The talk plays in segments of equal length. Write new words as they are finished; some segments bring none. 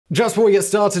Just before we get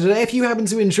started today, if you happen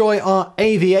to enjoy our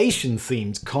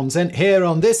aviation-themed content here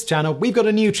on this channel, we've got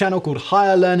a new channel called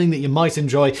Higher Learning that you might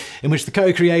enjoy, in which the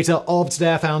co-creator of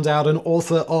Today I Found Out and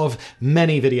author of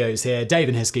many videos here,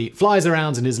 David Hiskey, flies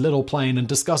around in his little plane and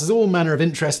discusses all manner of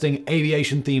interesting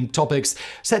aviation-themed topics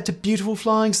set to beautiful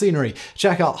flying scenery.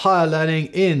 Check out Higher Learning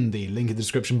in the link in the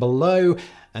description below.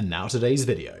 And now today's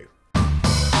video.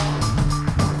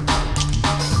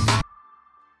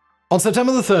 On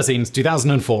September the 13th,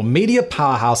 2004, media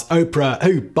powerhouse Oprah,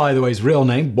 who, by the way's real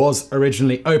name was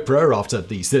originally Oprah after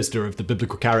the sister of the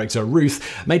biblical character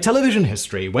Ruth, made television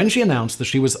history when she announced that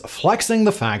she was flexing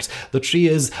the fact that she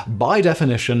is, by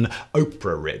definition,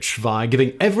 Oprah-rich via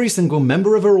giving every single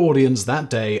member of her audience that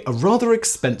day a rather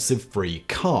expensive free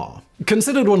car.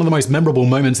 Considered one of the most memorable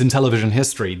moments in television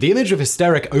history, the image of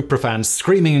hysteric Oprah fans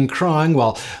screaming and crying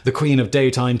while the queen of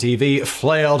daytime TV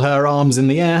flailed her arms in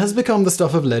the air has become the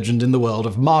stuff of legend in the world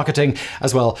of marketing,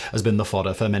 as well as been the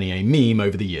fodder for many a meme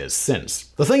over the years since.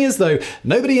 The thing is, though,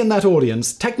 nobody in that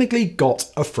audience technically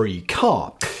got a free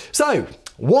car. So,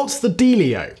 what's the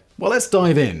dealio? Well, let's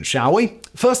dive in, shall we?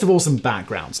 First of all, some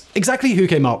background. Exactly who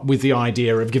came up with the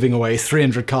idea of giving away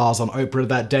 300 cars on Oprah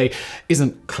that day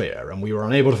isn't clear, and we were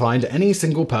unable to find any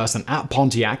single person at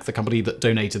Pontiac, the company that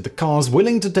donated the cars,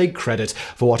 willing to take credit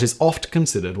for what is oft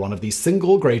considered one of the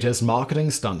single greatest marketing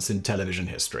stunts in television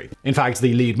history. In fact,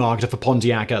 the lead marketer for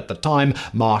Pontiac at the time,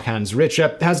 Mark Hans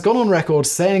Richer, has gone on record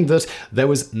saying that there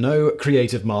was no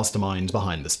creative mastermind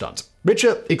behind the stunt.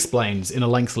 Richer explains in a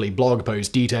lengthy blog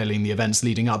post detailing the events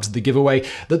leading up to the giveaway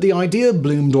that the idea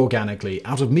bloomed organically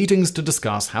out of meetings to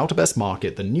discuss how to best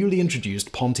market the newly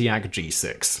introduced Pontiac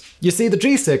G6. You see, the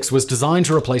G6 was designed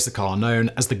to replace a car known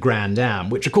as the Grand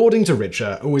Am, which according to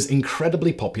Richer was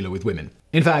incredibly popular with women.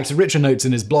 In fact, Richer notes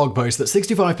in his blog post that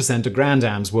 65% of Grand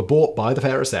Ams were bought by the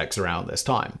fairest sex around this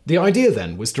time. The idea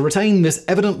then was to retain this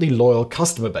evidently loyal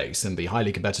customer base in the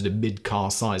highly competitive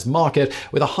mid-car size market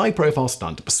with a high-profile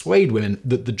stunt to persuade women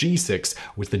that the G6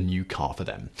 was the new car for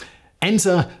them.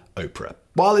 Enter Oprah.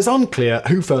 While it's unclear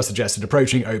who first suggested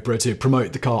approaching Oprah to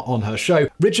promote the car on her show,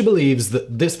 Richer believes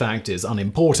that this fact is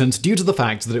unimportant due to the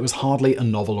fact that it was hardly a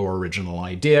novel or original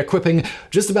idea, quipping,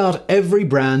 "Just about every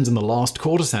brand in the last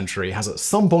quarter century has at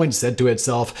some point said to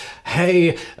itself,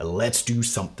 'Hey, let's do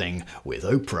something with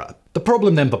Oprah.'" The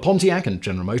problem then for Pontiac and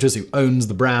General Motors, who owns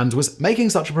the brand, was making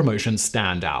such a promotion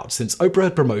stand out, since Oprah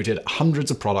had promoted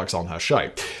hundreds of products on her show.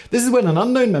 This is when an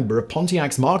unknown member of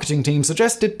Pontiac's marketing team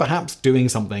suggested perhaps doing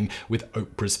something with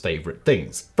Oprah's favorite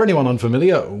things. For anyone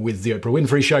unfamiliar with the Oprah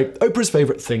Winfrey Show, Oprah's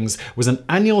favorite things was an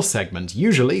annual segment,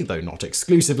 usually, though not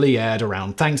exclusively, aired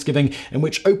around Thanksgiving, in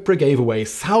which Oprah gave away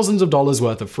thousands of dollars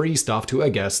worth of free stuff to her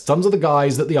guests under the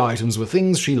guise that the items were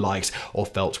things she liked or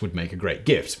felt would make a great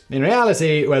gift. In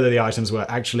reality, whether the items were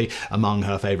actually among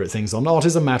her favorite things or not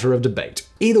is a matter of debate.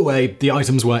 Either way, the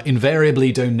items were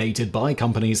invariably donated by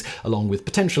companies, along with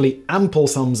potentially ample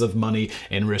sums of money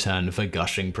in return for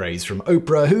gushing praise from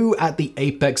Oprah, who, at the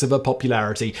apex of her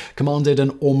popularity, commanded an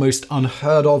almost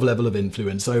unheard of level of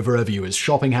influence over her viewers'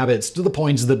 shopping habits, to the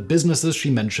point that businesses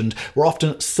she mentioned were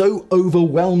often so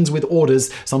overwhelmed with orders,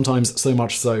 sometimes so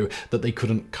much so that they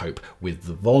couldn't cope with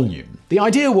the volume. The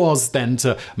idea was then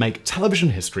to make television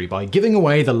history by giving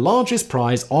away the largest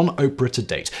prize on Oprah to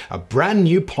date, a brand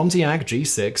new Pontiac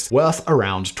G6 worth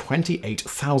around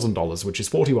 $28,000, which is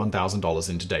 $41,000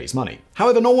 in today's money.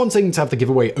 However, not wanting to have the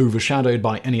giveaway overshadowed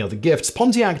by any other gifts,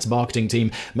 Pontiac's marketing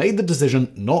team made the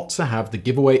decision not to have the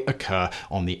giveaway occur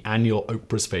on the annual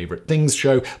Oprah's Favorite Things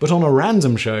show, but on a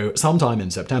random show sometime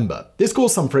in September. This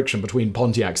caused some friction between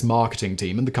Pontiac's marketing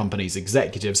team and the company's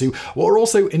executives, who were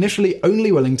also initially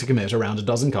only willing to commit around a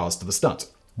dozen cars to the stunt.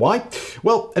 Why?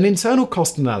 Well, an internal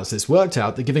cost analysis worked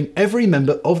out that giving every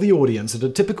member of the audience at a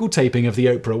typical taping of the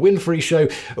Oprah Winfrey Show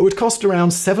would cost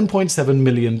around $7.7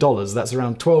 million. That's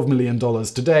around $12 million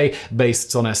today,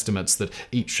 based on estimates that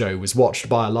each show was watched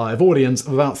by a live audience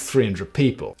of about 300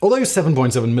 people. Although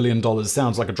 $7.7 million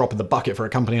sounds like a drop in the bucket for a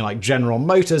company like General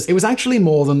Motors, it was actually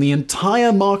more than the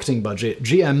entire marketing budget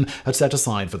GM had set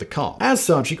aside for the car. As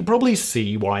such, you could probably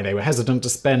see why they were hesitant to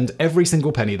spend every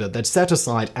single penny that they'd set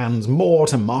aside and more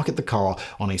to market the car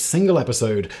on a single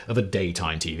episode of a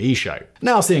daytime TV show.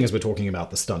 Now, seeing as we're talking about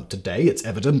the stunt today, it's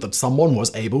evident that someone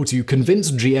was able to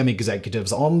convince GM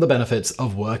executives on the benefits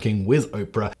of working with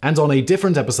Oprah and on a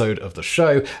different episode of the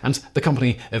show, and the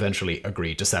company eventually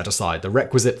agreed to set aside the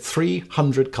requisite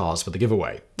 300 cars for the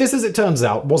giveaway. This, as it turns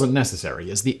out, wasn't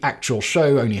necessary, as the actual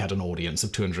show only had an audience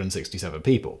of 267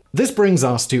 people. This brings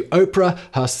us to Oprah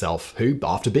herself, who,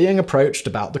 after being approached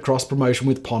about the cross-promotion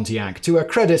with Pontiac, to her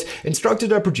credit, instructed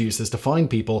wanted her producers to find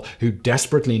people who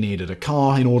desperately needed a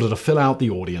car in order to fill out the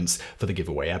audience for the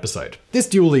giveaway episode. This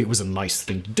dually was a nice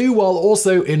thing to do while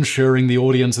also ensuring the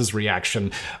audience's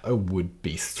reaction would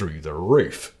be through the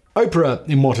roof. Oprah,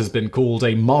 in what has been called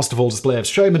a masterful display of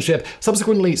showmanship,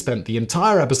 subsequently spent the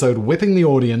entire episode whipping the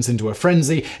audience into a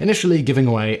frenzy, initially giving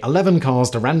away 11 cars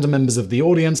to random members of the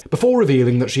audience before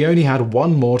revealing that she only had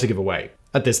one more to give away.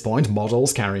 At this point,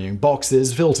 models carrying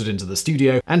boxes filtered into the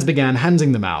studio and began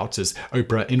handing them out as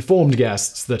Oprah informed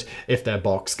guests that if their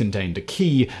box contained a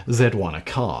key, they'd won a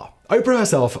car. Oprah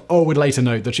herself would later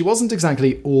note that she wasn't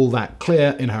exactly all that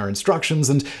clear in her instructions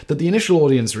and that the initial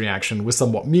audience reaction was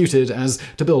somewhat muted as,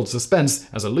 to build suspense,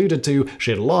 as alluded to,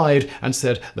 she had lied and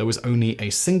said there was only a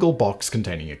single box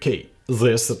containing a key.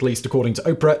 This, at least according to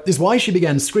Oprah, is why she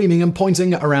began screaming and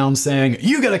pointing around saying,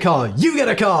 "You get a car! You get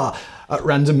a car!" at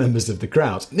random members of the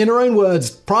crowd. In her own words,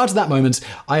 prior to that moment,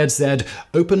 I had said,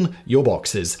 "Open your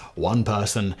boxes, one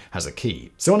person has a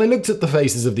key." So when I looked at the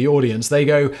faces of the audience, they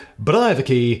go, "But I have a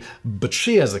key, but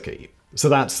she has a key." So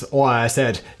that's why I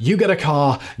said, "You get a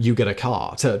car, you get a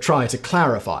car," to try to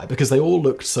clarify, because they all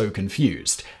looked so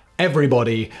confused.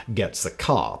 Everybody gets a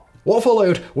car. What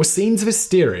followed were scenes of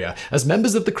hysteria as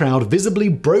members of the crowd visibly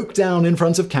broke down in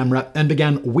front of camera and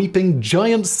began weeping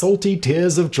giant salty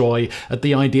tears of joy at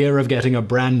the idea of getting a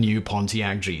brand new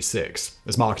Pontiac G6.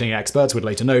 As marketing experts would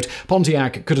later note,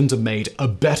 Pontiac couldn't have made a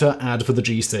better ad for the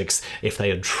G6 if they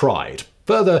had tried.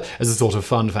 Further, as a sort of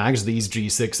fun fact, these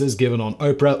G6s given on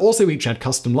Oprah also each had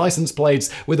custom license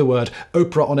plates with the word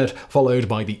Oprah on it, followed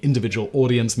by the individual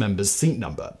audience member's seat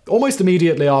number. Almost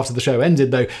immediately after the show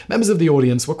ended, though, members of the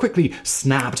audience were quickly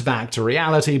snapped back to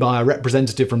reality by a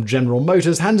representative from General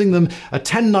Motors handing them a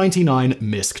 1099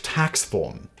 MISC tax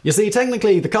form. You see,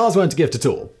 technically, the cars weren't a gift at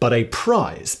all, but a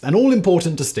prize. An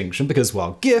all-important distinction because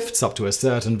while gifts up to a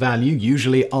certain value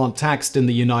usually aren't taxed in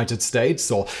the United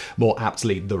States, or more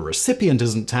aptly, the recipient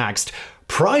isn't taxed,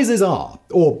 prizes are.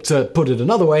 Or, to put it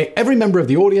another way, every member of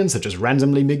the audience had just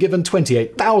randomly been given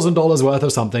 $28,000 worth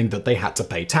of something that they had to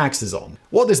pay taxes on.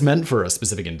 What this meant for a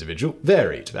specific individual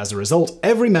varied. As a result,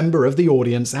 every member of the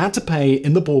audience had to pay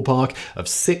in the ballpark of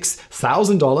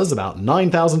 $6,000, about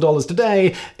 $9,000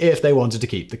 today, if they wanted to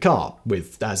keep the car,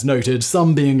 with, as noted,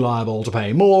 some being liable to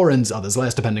pay more and others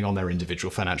less depending on their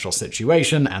individual financial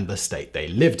situation and the state they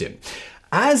lived in.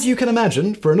 As you can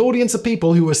imagine, for an audience of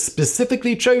people who were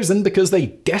specifically chosen because they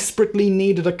desperately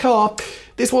needed a car,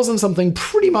 this wasn't something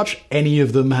pretty much any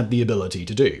of them had the ability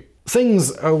to do.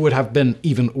 Things would have been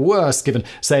even worse given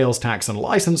sales tax and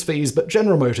license fees, but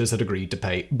General Motors had agreed to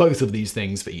pay both of these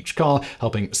things for each car,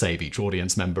 helping save each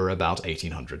audience member about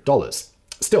 $1,800.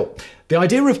 Still, the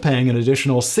idea of paying an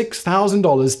additional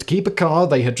 $6,000 to keep a car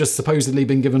they had just supposedly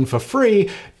been given for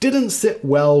free didn't sit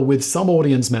well with some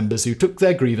audience members who took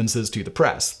their grievances to the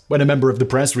press. When a member of the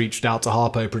press reached out to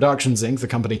Harpo Productions Inc., the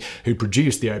company who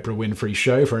produced the Oprah Winfrey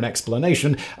Show, for an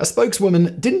explanation, a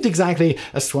spokeswoman didn't exactly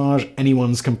assuage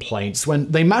anyone's complaints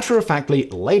when they matter-of-factly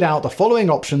laid out the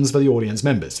following options for the audience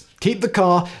members: keep the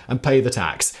car and pay the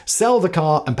tax, sell the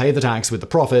car and pay the tax with the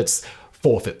profits,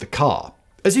 forfeit the car.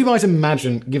 As you might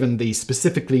imagine, given the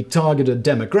specifically targeted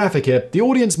demographic here, the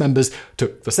audience members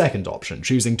took the second option,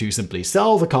 choosing to simply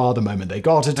sell the car the moment they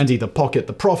got it and either pocket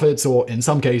the profits or, in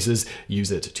some cases, use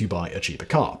it to buy a cheaper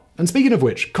car. And speaking of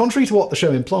which, contrary to what the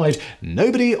show implied,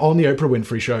 nobody on the Oprah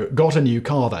Winfrey Show got a new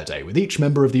car that day, with each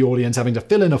member of the audience having to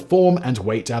fill in a form and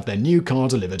wait to have their new car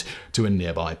delivered to a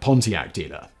nearby Pontiac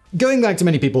dealer. Going back to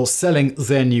many people selling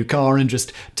their new car and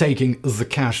just taking the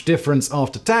cash difference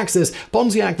after taxes,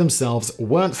 Pontiac themselves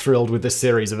weren't thrilled with this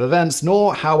series of events,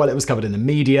 nor how well it was covered in the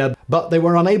media, but they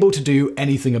were unable to do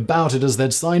anything about it as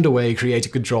they'd signed away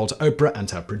creative control to Oprah and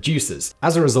her producers.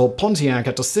 As a result, Pontiac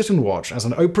had to sit and watch as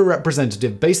an Oprah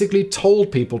representative basically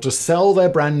told people to sell their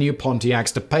brand new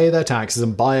Pontiacs to pay their taxes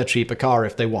and buy a cheaper car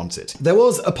if they wanted. There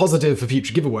was a positive for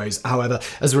future giveaways, however.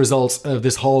 As a result of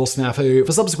this whole snafu,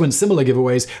 for subsequent similar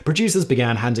giveaways, producers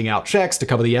began handing out checks to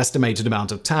cover the estimated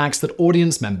amount of tax that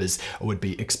audience members would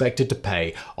be expected to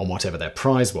pay on whatever their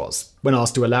prize was. When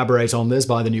asked to elaborate on this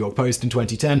by the New York Post in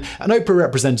 2010, an Oprah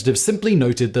representative simply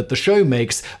noted that the show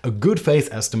makes a good faith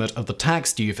estimate of the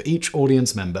tax due for each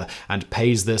audience member and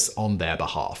pays this on their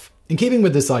behalf. In keeping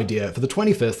with this idea, for the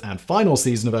 25th and final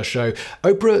season of her show,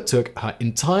 Oprah took her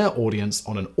entire audience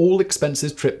on an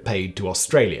all-expenses trip paid to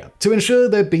Australia. To ensure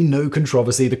there'd be no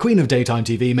controversy, the Queen of Daytime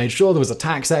TV made sure there was a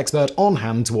tax expert on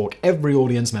hand to walk every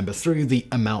audience member through the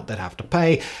amount they'd have to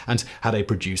pay, and had a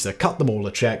producer cut them all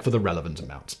a check for the relevant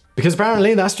amount. Because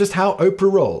apparently that's just how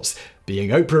Oprah rolls.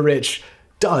 Being Oprah rich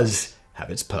does have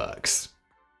its perks.